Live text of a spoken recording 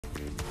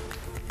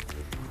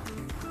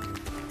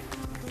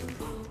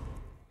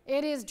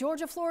It is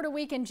Georgia-Florida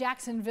week in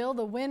Jacksonville.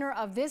 The winner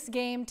of this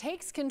game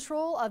takes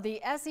control of the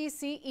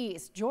SEC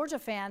East. Georgia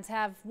fans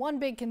have one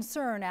big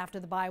concern after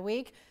the bye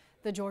week.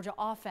 The Georgia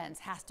offense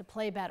has to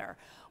play better.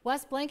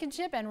 Wes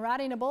Blankenship and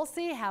Roddy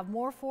Nabolsi have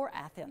more for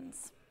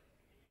Athens.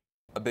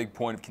 A big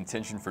point of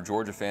contention for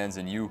Georgia fans,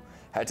 and you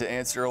had to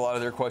answer a lot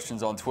of their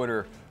questions on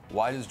Twitter.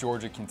 Why does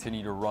Georgia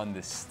continue to run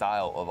this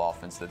style of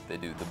offense that they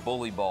do? The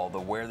bully ball, the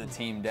wear the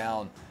team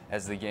down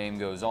as the game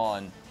goes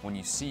on. When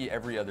you see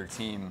every other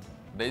team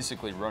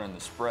basically running the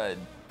spread,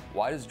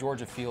 why does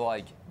Georgia feel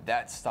like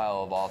that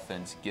style of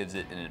offense gives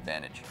it an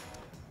advantage?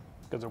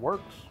 Because it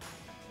works.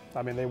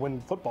 I mean, they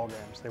win football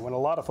games. They win a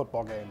lot of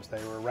football games.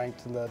 They were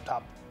ranked in the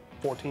top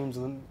 4 teams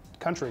in the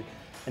country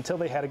until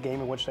they had a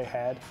game in which they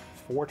had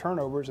 4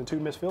 turnovers and 2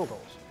 missed field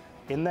goals.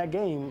 In that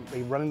game,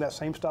 they running that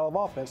same style of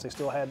offense, they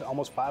still had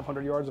almost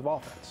 500 yards of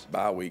offense.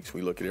 Bye weeks,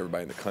 we look at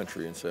everybody in the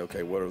country and say,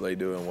 okay, what are they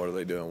doing? What are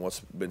they doing?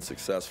 What's been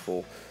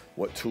successful?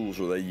 What tools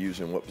are they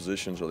using? What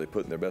positions are they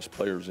putting their best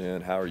players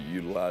in? How are you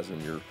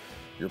utilizing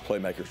your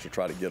playmakers to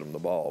try to get them the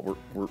ball?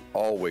 We're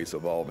always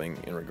evolving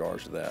in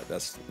regards to that.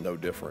 That's no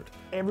different.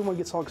 Everyone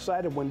gets all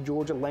excited when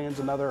Georgia lands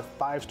another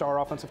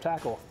 5-star offensive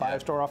tackle,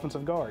 5-star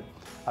offensive guard,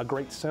 a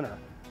great center,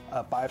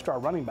 a 5-star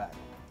running back.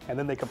 And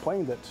then they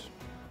complain that,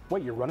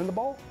 wait, you're running the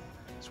ball?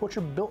 It's what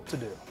you're built to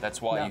do.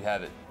 That's why you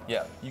have it.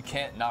 Yeah, you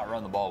can't not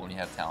run the ball when you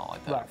have talent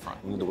like that up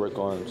front. We need to work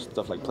on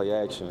stuff like play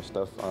action,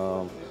 stuff,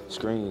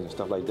 screens, and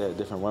stuff like that,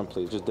 different run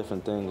plays, just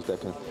different things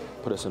that can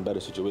put us in better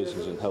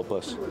situations and help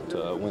us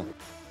to win.